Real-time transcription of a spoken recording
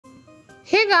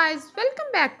Hey guys,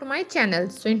 welcome back to my channel.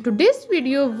 So in today's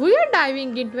video, we are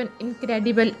diving into an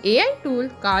incredible AI tool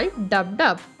called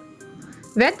DupDub.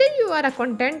 Whether you are a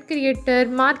content creator,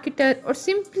 marketer, or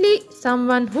simply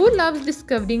someone who loves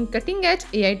discovering cutting-edge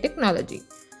AI technology,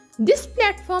 this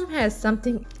platform has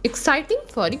something exciting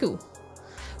for you.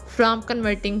 From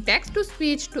converting text to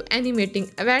speech to animating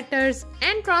avatars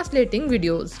and translating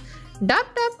videos,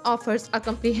 DupDub offers a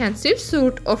comprehensive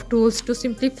suite of tools to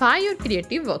simplify your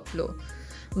creative workflow.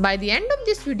 By the end of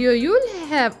this video, you will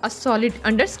have a solid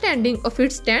understanding of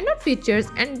its standard features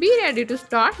and be ready to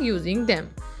start using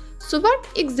them. So what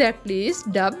exactly is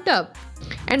DupDub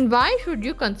and why should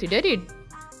you consider it?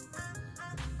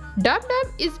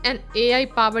 DupDub is an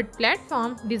AI-powered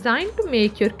platform designed to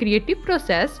make your creative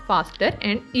process faster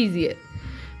and easier.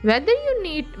 Whether you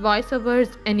need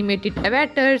voiceovers, animated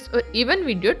avatars, or even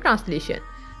video translation,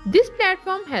 this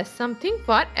platform has something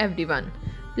for everyone.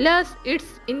 Plus,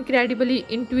 it's incredibly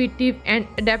intuitive and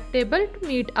adaptable to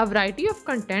meet a variety of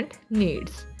content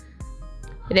needs.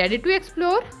 Ready to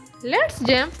explore? Let's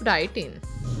jump right in.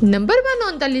 Number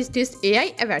 1 on the list is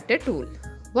AI Avatar Tool.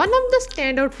 One of the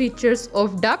standout features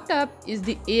of DupDub is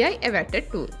the AI Avatar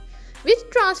Tool, which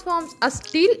transforms a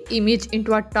still image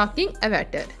into a talking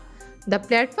avatar. The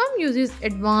platform uses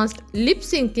advanced lip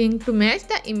syncing to match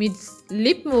the image's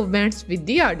lip movements with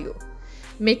the audio,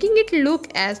 making it look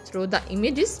as though the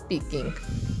image is speaking.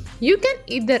 You can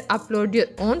either upload your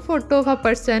own photo of a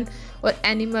person or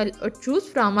animal or choose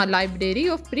from a library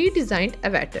of pre-designed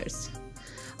avatars.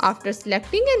 After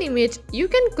selecting an image, you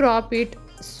can crop it,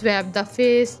 swap the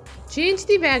face, change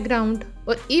the background,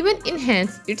 or even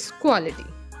enhance its quality.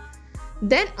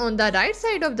 Then on the right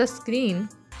side of the screen,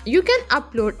 you can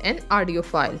upload an audio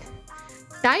file,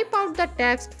 type out the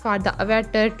text for the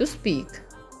avatar to speak,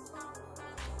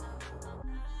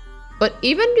 or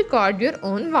even record your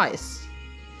own voice.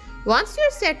 Once your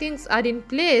settings are in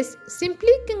place, simply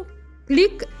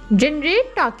click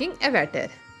Generate Talking Avatar,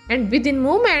 and within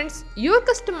moments, your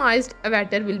customized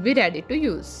avatar will be ready to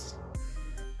use.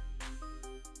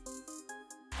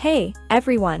 Hey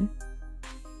everyone!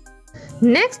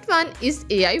 Next one is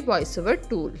AI Voiceover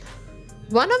Tool.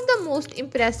 One of the most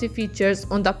impressive features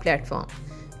on the platform.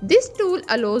 This tool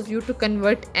allows you to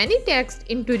convert any text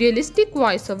into realistic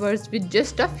voiceovers with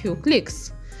just a few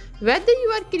clicks. Whether you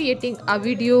are creating a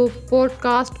video,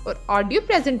 podcast, or audio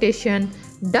presentation,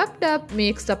 DupDub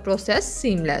makes the process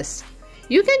seamless.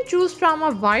 You can choose from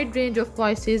a wide range of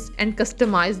voices and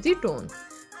customize the tone,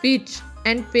 pitch,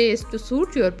 and pace to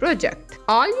suit your project.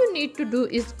 All you need to do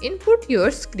is input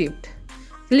your script.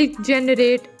 Click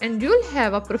Generate and you'll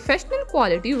have a professional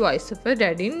quality voiceover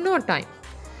ready in no time.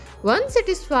 Once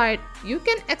satisfied, you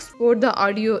can export the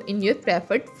audio in your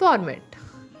preferred format.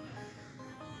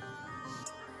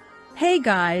 Hey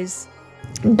guys!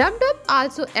 DupDub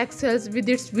also excels with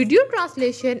its video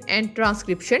translation and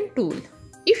transcription tool.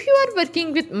 If you are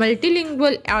working with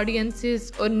multilingual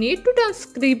audiences or need to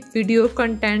transcribe video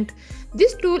content,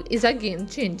 this tool is a game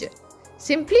changer.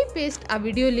 Simply paste a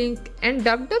video link and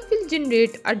DupDub will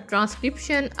generate a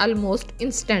transcription almost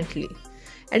instantly.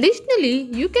 Additionally,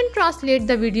 you can translate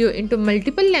the video into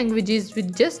multiple languages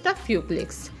with just a few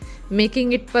clicks,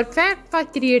 making it perfect for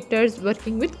creators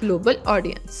working with global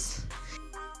audience.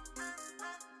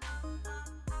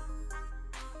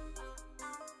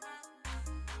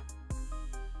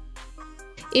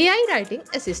 AI Writing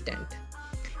Assistant.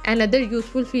 Another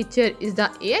useful feature is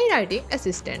the AI Writing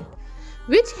Assistant,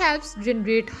 which helps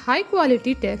generate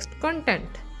high-quality text content.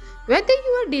 Whether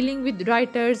you are dealing with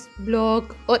writers,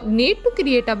 blog, or need to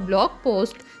create a blog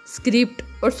post, script,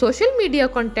 or social media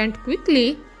content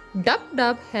quickly,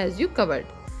 DupDub has you covered.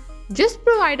 Just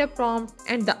provide a prompt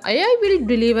and the AI will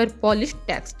deliver polished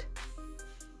text,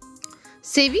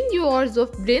 saving you hours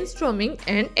of brainstorming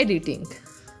and editing.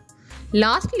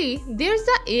 Lastly, there's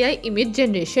the AI Image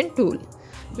Generation tool.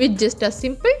 With just a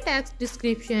simple text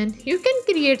description, you can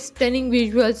create stunning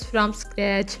visuals from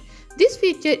scratch. This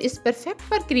feature is perfect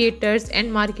for creators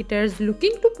and marketers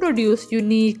looking to produce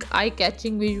unique,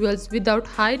 eye-catching visuals without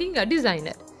hiring a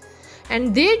designer.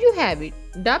 And there you have it.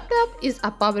 DupDub is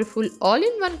a powerful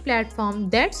all-in-one platform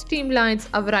that streamlines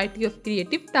a variety of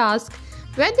creative tasks.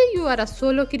 Whether you are a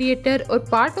solo creator or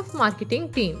part of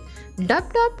marketing team,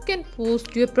 DupDub can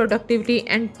boost your productivity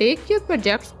and take your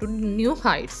projects to new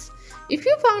heights. If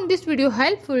you found this video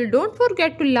helpful, don't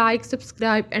forget to like,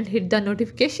 subscribe and hit the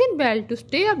notification bell to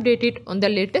stay updated on the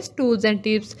latest tools and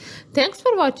tips. Thanks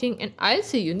for watching and I'll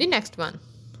see you in the next one.